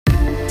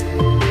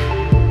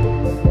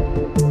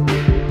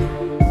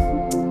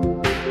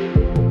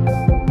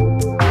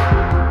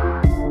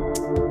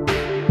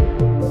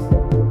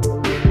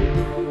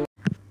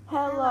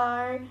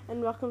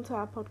welcome to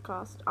our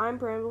podcast. I'm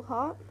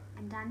Brambleheart.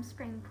 And I'm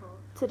Springpool.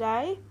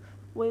 Today,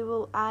 we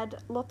will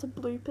add lots of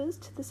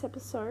bloopers to this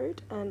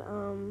episode and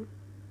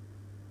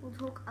we'll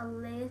talk a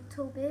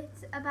little bit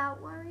about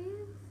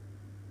Warriors.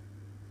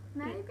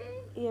 Maybe?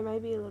 Yeah,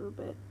 maybe a little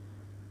bit.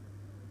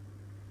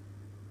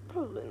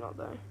 Probably not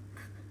though.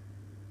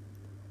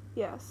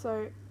 Yeah,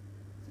 so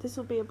this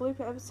will be a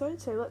blooper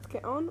episode, so let's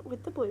get on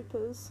with the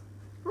bloopers.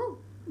 Woo.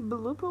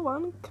 Blooper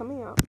 1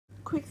 coming up.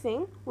 Quick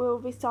thing, we'll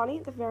be starting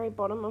at the very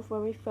bottom of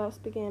when we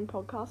first began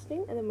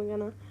podcasting, and then we're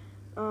gonna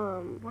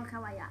work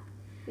our way up.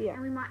 Yeah.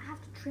 And we might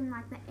have to trim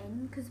like the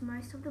end, because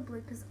most of the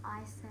bloopers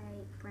I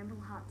say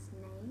Brambleheart's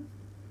name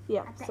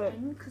at the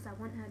end, because I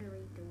want her to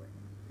redo it.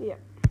 Yeah.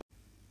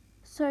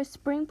 So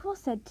Springpool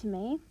said to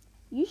me,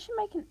 "You should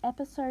make an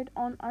episode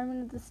on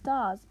Omen of the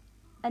Stars,"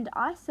 and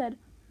I said,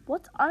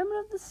 "What's Omen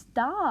of the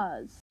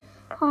Stars?"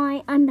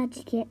 Hi, I'm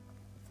Magikit.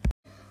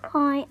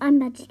 Hi,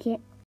 I'm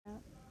Magikit.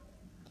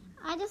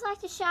 I'd just like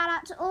to shout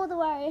out to all the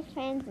Warrior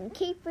fans and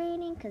keep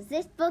reading, because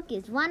this book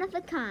is one of a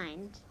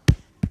kind.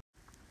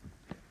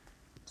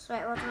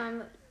 Sorry, what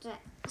am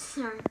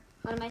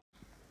I...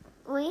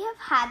 We have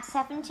had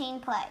 17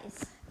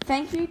 plays.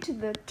 Thank you to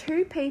the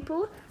 2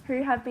 people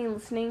who have been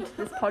listening to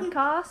this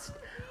podcast.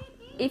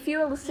 If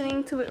you are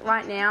listening to it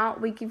right now,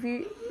 we give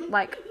you,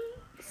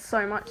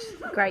 so much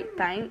great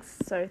thanks.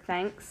 So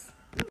thanks.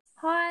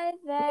 Hi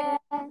there.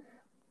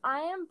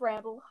 I am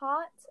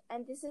Brambleheart,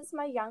 and this is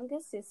my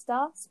younger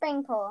sister,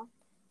 Springpool.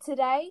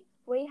 Today,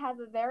 we have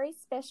a very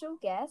special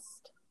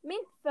guest,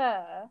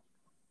 Mintfur.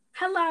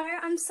 Hello,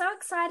 I'm so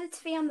excited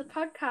to be on the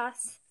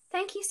podcast.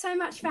 Thank you so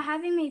much for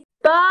having me.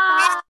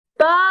 Bye!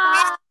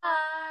 Bye!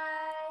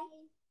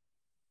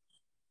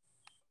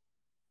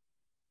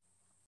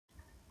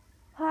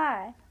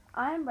 Hi,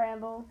 I'm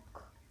Bramble.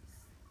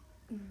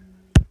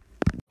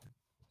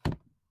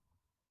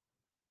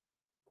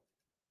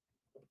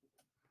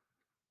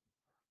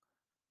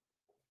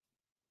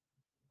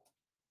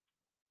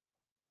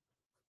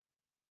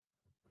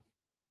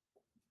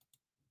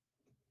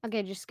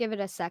 Okay, just give it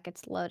a sec.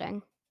 It's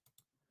loading.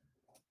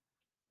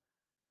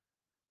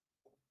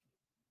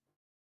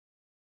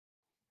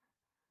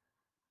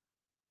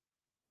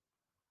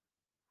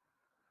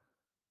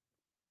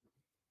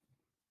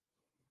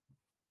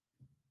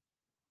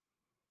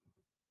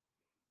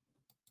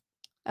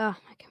 Oh,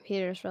 my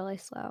computer's really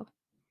slow.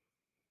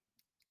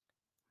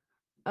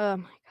 Oh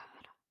my god.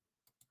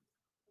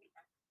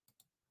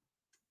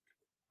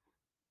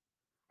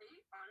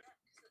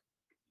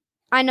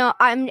 I know,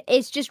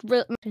 it's just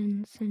real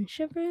and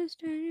shivers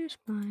down your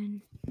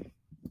spine. It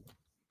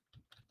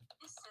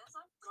says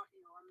I've got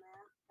you on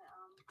there.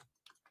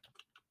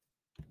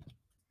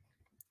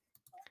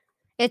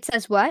 It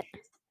says what?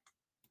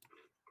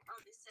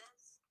 This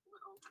says we're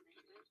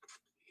automated.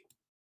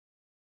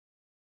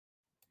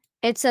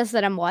 It says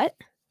that I'm what?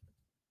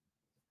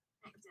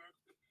 Connected.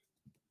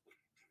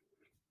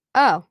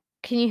 Oh,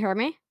 can you hear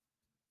me?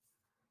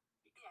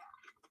 Yeah.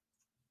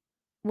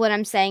 What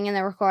I'm saying in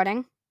the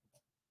recording?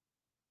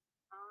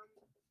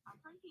 I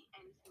can't hear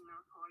anything in the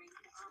recording.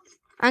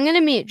 I'm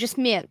gonna mute, just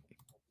mute.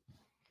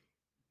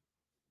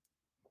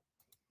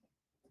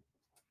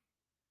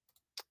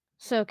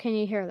 So can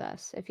you hear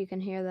this? If you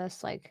can hear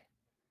this,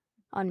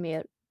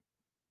 unmute.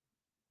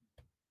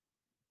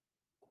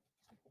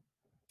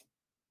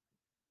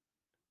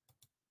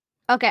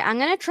 Okay, I'm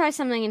gonna try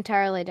something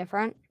entirely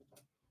different.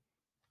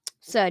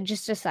 So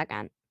just a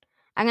second.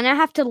 I'm gonna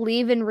have to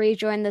leave and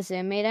rejoin the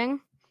Zoom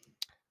meeting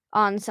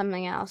on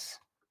something else.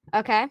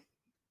 Okay?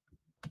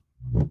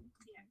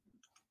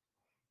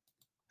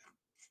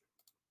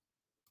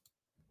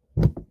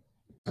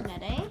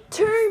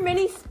 Too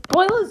many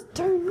spoilers.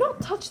 Do not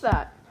touch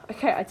that.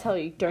 Okay, I tell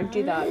you, don't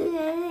do that.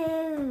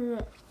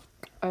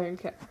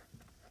 Okay.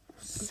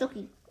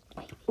 Sucky.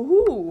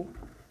 Ooh.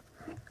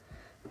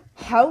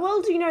 How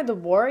well do you know the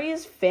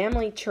Warriors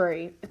family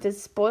tree? If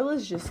there's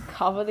spoilers, just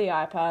cover the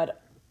iPad.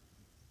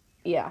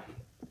 Yeah.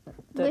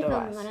 The We're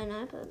device. on an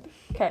iPad.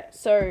 Okay,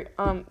 so,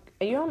 are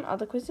you on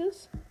other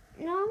quizzes?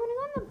 No, I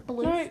want to go on the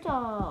blue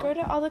star. Go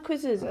to other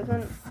quizzes, and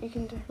then you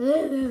can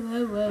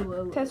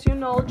Whoa. test your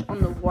knowledge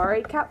on the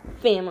Warrior Cat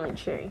family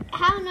tree.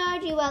 How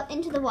nerdy you well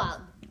into the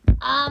wild?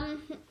 Okay,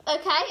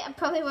 I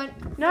probably won't.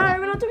 No,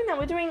 we're not doing that.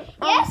 We're doing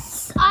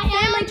Yes, I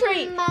family am.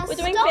 tree. A We're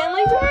doing star.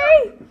 family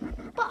tree.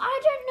 But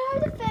I don't know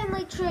the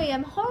family tree.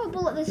 I'm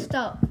horrible at this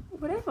stuff.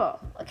 Whatever.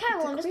 Okay, It's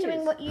well, a I'm just quiz.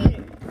 doing what you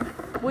do.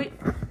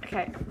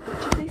 Okay.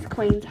 Which of these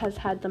queens has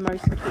had the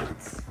most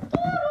kids?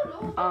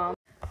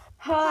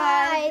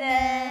 Hi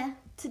there.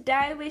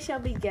 Today we shall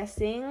be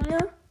guessing.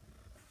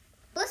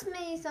 Bless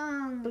me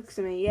song. Looks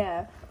to me,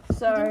 yeah. We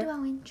didn't do So.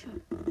 our intro.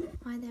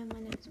 Hi there, my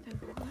name is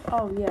Pepper.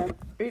 Oh yeah.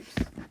 Oops.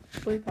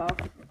 Blooper.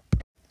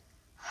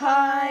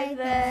 Hi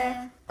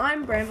there.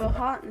 I'm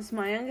Brambleheart, and this is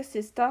my younger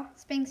sister.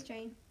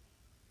 Springstream.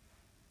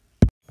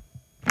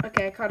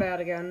 Okay, cut out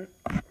again.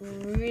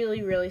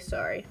 Really, really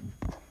sorry.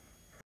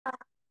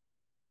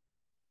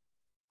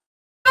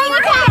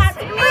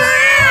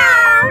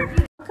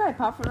 Okay,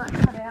 apart from that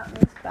cut out and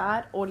this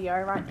bad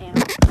audio right now,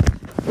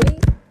 we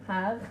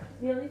have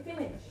nearly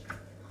finished.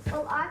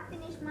 Well, I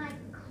finished my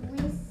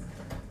quiz.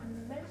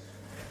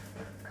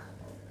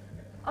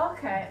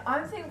 Okay,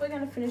 I think we're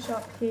going to finish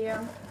up here.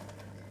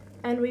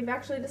 And we've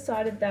actually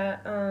decided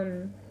that,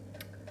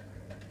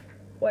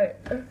 wait,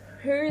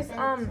 who's,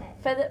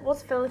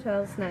 what's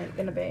Feathertail's name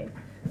going to be?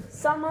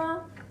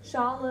 Summer,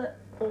 Charlotte,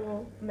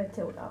 or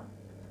Matilda?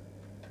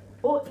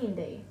 Or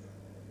Indy?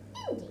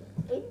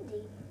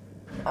 Indy.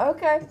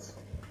 Okay.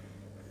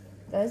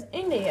 There's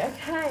Indy,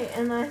 okay,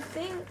 and I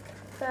think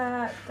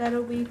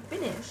that'll be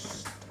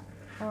finished.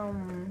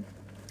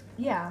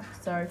 Yeah,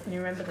 so can you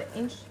remember the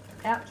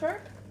outro?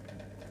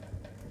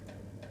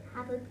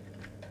 Have a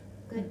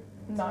good.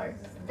 No.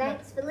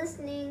 Thanks for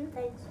listening.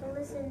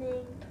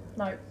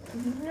 No.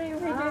 You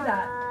redo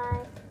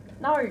that.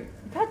 No.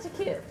 Patrick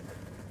Kit.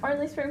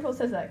 Only Springpool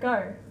says that.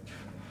 Go.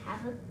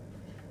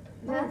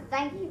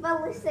 Thank you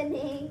for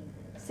listening.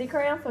 Stick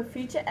around for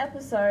future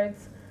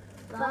episodes.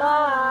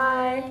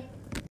 Bye.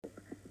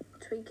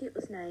 Tweakit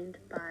was named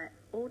by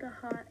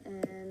Alderheart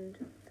and...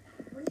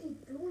 What are you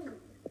doing?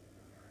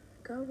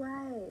 Go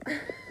away.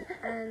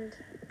 And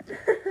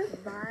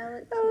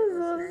Violet Kit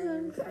was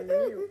named by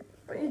Needle.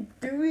 What are you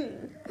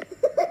doing?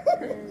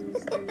 And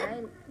the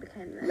name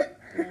became the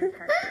main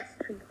character,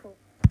 Twinkle.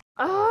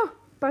 Ah,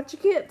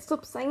 Patrick Kit,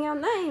 stop saying our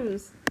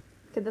names.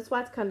 Okay, that's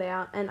why it's cut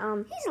out. And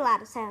He's allowed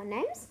to say our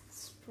names.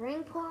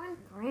 Springpool and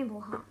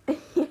Brambleheart.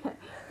 yeah.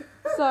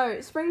 So,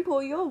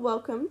 Springpool, you're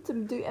welcome to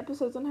do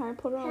episodes on Harry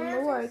Potter on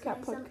the Warrior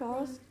Cat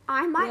podcast.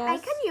 I might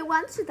make a new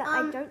one so that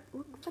I don't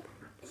look for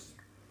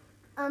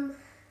that.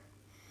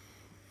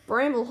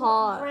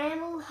 Brambleheart.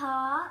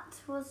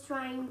 Brambleheart was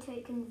trying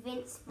to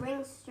convince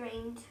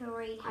Springstream to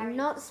read Harry I'm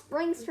not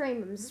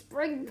Springstream, I'm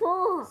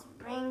Springpool.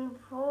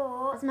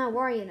 Springpool. That's my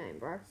warrior name,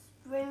 bro.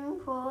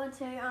 Springpool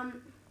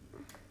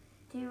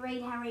to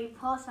read Harry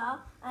Potter,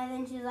 and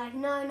then she's like,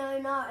 no, and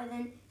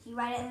then she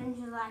read it, and then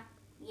she's like,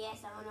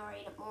 yes, I want to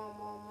read it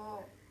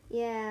more.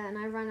 Yeah, and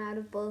I run out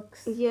of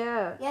books.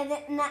 Yeah. Yeah,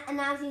 and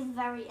now she's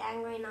very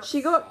angry and upset.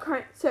 She got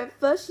so at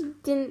first she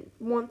didn't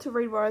want to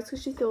read Warriors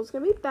because she thought it was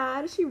going to be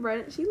bad. She read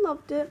it, she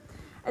loved it.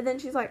 And then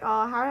she's like,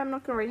 oh, Harry, I'm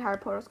not going to read Harry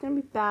Potter. It's going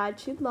to be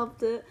bad. She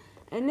loved it.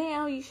 And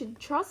now you should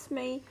trust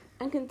me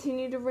and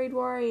continue to read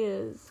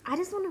Warriors. I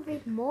just want to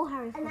read more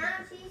Harry Potter. And now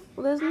she's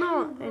Well, there's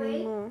not angry.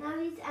 anymore. Now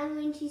she's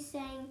angry and she's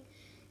saying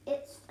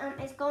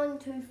it's going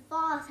too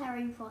fast,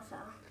 Harry Potter.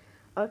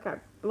 Okay,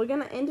 we're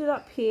going to end it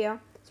up here.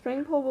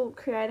 Springpool will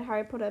create a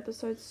Harry Potter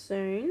episode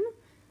soon.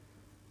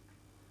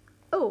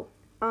 Oh,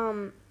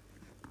 come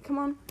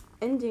on,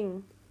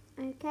 ending.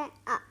 Okay,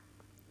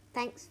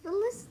 thanks for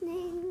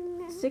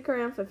listening. Stick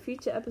around for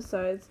future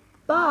episodes.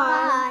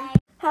 Bye.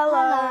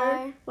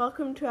 Hello.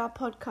 Welcome to our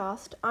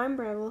podcast. I'm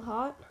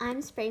Brambleheart.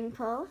 I'm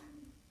Springpool.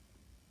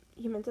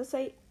 You meant to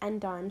say,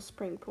 and I'm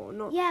Springpool,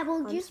 not... Yeah,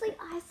 well, I'm usually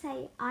I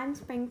say I'm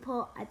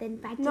Springpool, and then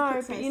back to No,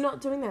 says, but you're not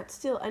doing that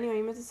still. Anyway,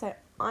 you meant to say,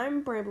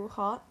 I'm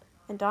Brambleheart,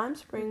 and I'm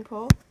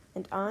Springpool,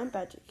 and I'm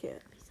Badger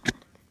Kit.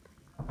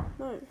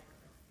 No.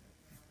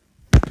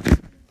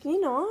 Can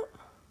you not?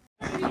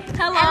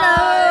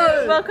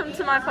 Hello! Welcome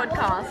to my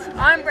podcast.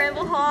 I'm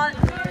Brambleheart.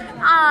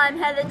 I'm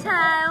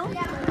Heathertail.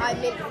 I'm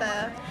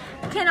Midfur.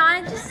 Can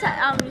I just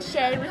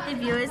share with the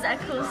viewers a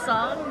cool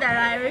song that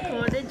I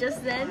recorded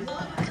just then?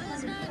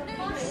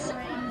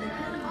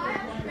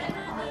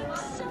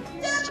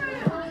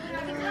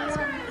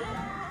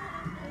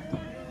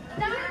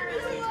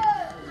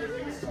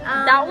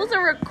 That was a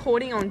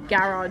recording on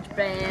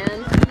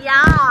GarageBand.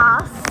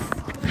 Yes.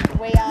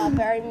 We are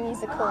very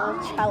musical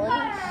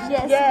challenge.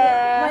 Yes.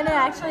 Yeah. When I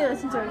actually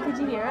listened to it, could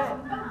you hear it?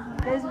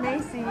 There's me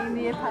singing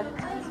the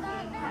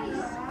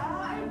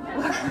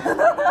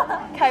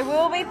Okay,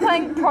 we'll be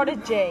playing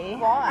Prodigy.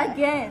 Why?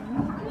 Again.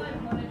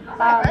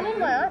 I'm on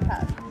my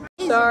iPad.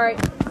 Sorry.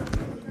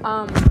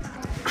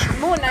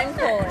 More name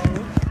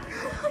calling.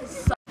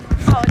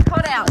 Oh, it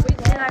cut out. We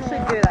didn't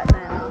actually do that now.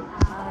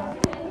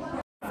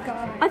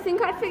 I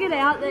think I figured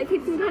out that it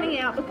keeps on cutting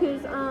out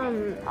because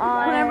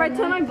whenever I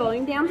turn my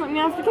volume down, so I'm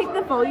gonna have to keep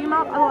the volume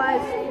up.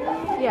 Otherwise,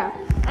 yeah.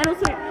 And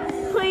also,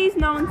 please,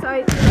 no one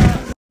say.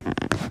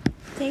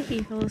 Thank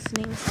you for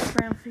listening. Stick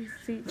around for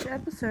future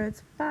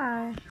episodes.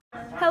 Bye.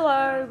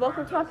 Hello,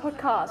 welcome to my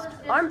podcast.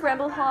 I'm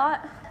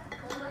Brambleheart.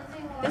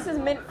 This is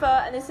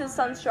Mintfur and this is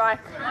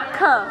Sunstrike.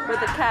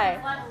 With a K.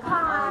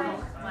 Hi.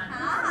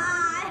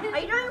 Are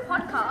you doing a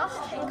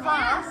podcast in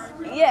class?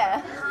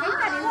 Yeah.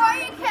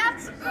 Warrior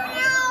Cats.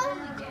 Meow.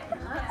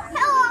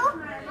 Hello,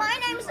 my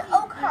name's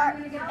Oakhart,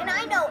 and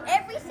I know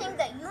everything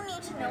that you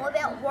need to know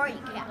about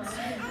Warrior Cats.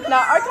 No,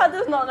 Oakhart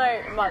does not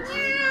know much.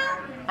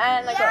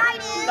 And like, Yeah, I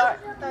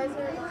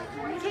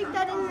do. Keep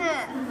that in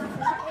there.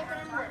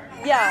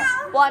 Yeah.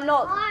 Well, I'm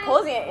not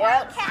pausing it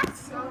yet.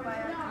 Cats.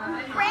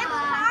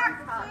 Brambleheart.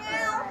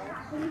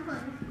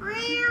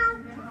 Meow.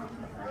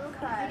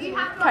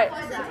 Okay,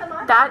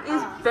 that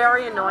is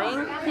very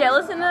annoying. Yeah,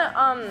 listen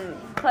to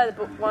play the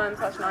bookworm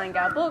 /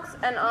 Nightingale books,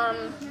 and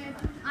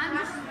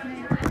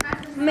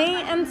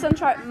me and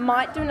Sunshine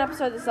might do an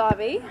episode this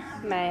Ivy,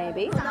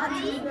 maybe.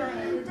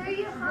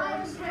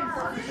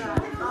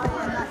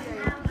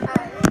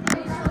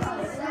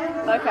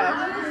 Okay.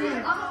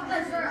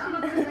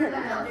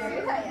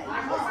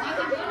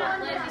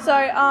 So,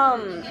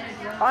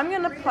 I'm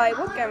gonna play,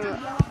 what game?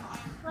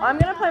 I'm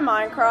gonna play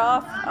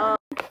Minecraft.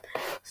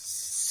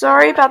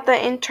 Sorry about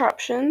the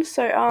interruption.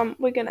 So,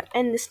 we're gonna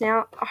end this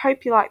now. I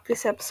hope you liked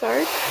this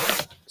episode.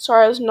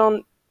 Sorry, it was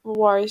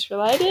non-Warriors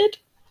related.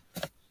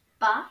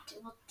 But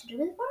what to do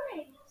with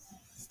Warriors?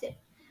 Still.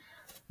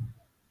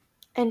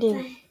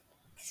 Ending.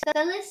 Thanks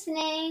for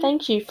listening.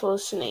 Thank you for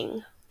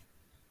listening.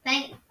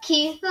 Thank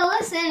you for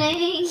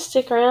listening.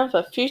 Stick around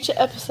for future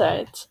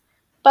episodes.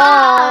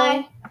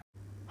 Bye.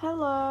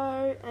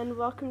 Hello, and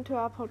welcome to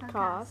our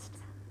podcast.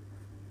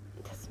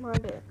 That's my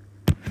bit.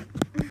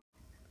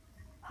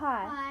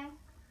 Hi. Bye.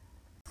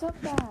 Stop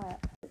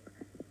that.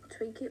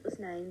 Tweakit was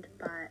named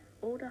by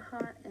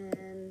Alderheart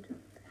and...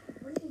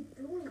 What are you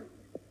doing?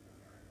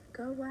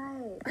 Go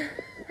away.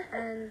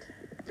 And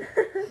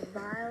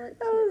Violet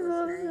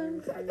was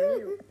named by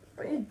Middle.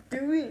 What are you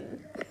doing?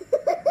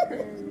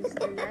 And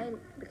the name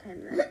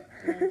became the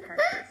main character.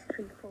 It's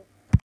pretty cool.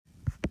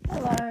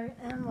 Hello,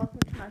 and welcome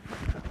to my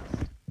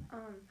podcast.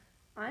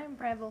 I am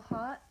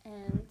Bravelheart,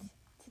 and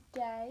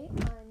today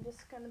I'm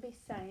just going to be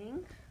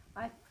saying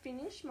I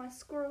finished my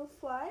Squirrel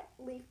Flight,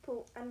 Leaf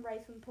Pool, and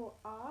Ravenpool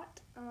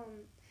art.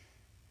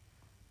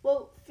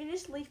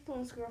 Finished Leaf Pool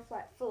and Squirrel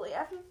Flight fully. I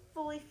haven't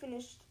fully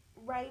finished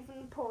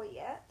Ravenpool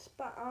yet,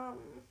 but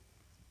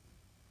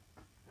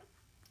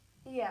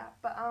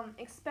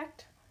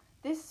expect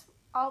this.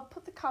 I'll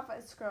put the cover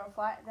as Squirrel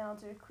Flight, then I'll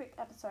do a quick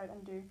episode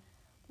and do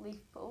Leaf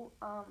Pool.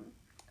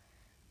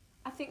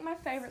 I think my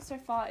favourite so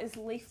far is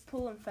Leaf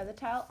Pool and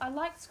Feathertail. I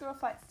like Squirrel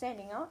Flight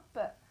standing up,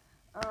 but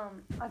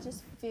I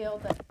just feel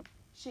that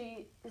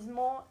she is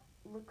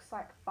looks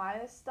like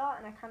Firestar,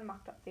 and I kind of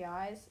mucked up the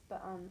eyes,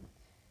 but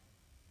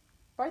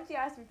both the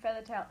eyes in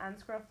Feathertail and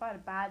Squirrel Flight are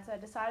bad, so I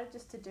decided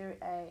just to do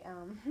a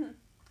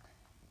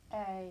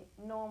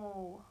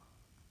normal,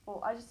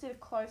 I just did a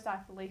closed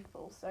eye for Leaf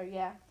Pool, so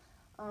yeah,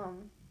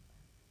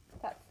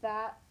 that's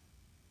that.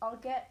 I'll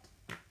get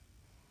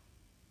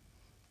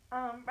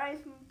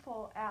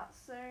Ravenpool out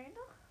soon.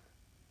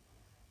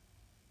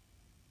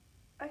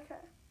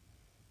 Okay.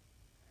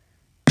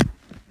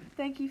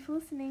 Thank you for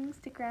listening.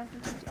 Stick around for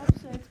future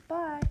episodes.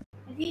 Bye.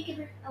 Have you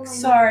given away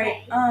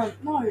Sorry, my face?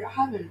 no, I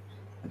haven't.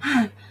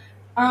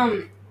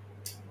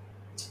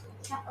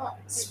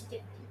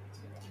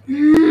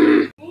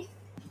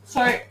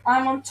 So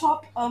I'm on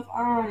top of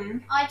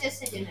I just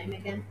said your name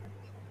again.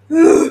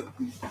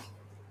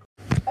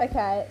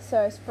 Okay,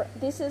 so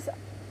this is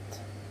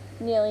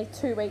nearly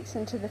 2 weeks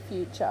into the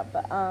future,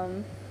 but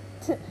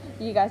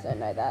you guys don't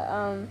know that.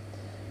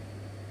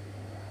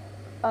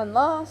 And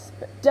last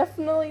but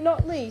definitely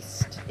not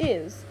least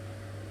is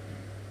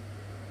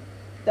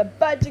the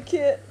Badger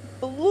Kit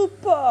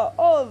blooper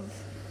of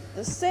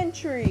the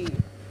century.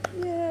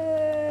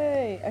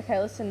 Yay! Okay,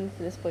 listen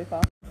for this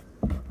blooper.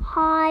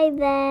 Hi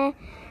there.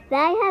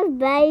 They have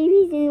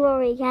babies in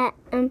Warriors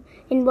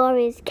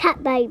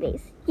cat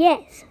babies.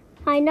 Yes,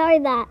 I know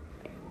that.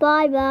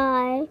 Bye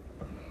bye.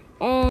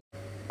 And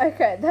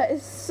Okay, that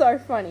is so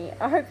funny.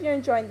 I hope you're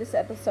enjoying this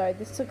episode.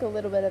 This took a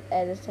little bit of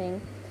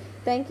editing.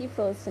 Thank you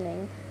for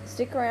listening.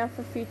 Stick around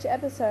for future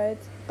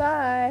episodes.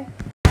 Bye!